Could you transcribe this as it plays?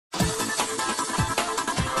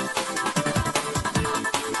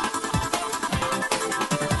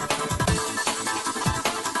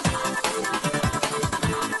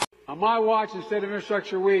my watch, instead of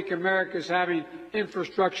Infrastructure Week, America's having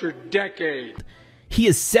Infrastructure Decade. He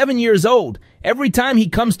is 7 years old. Every time he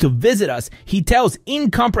comes to visit us, he tells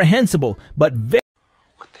incomprehensible but very...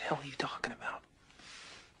 What the hell are you talking about?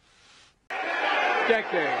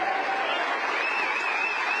 Decade.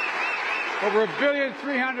 Over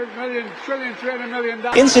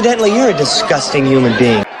 $1,300,000,000,300,000,000. Incidentally, you're a disgusting human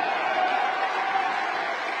being.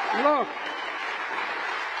 Look.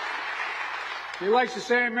 He likes to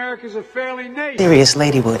say America's a failing nation. Serious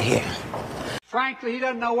ladywood here. Frankly, he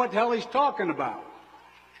doesn't know what the hell he's talking about.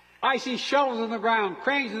 I see shovels in the ground,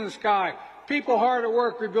 cranes in the sky, people hard at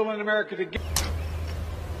work rebuilding America together.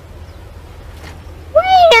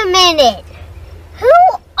 Wait a minute!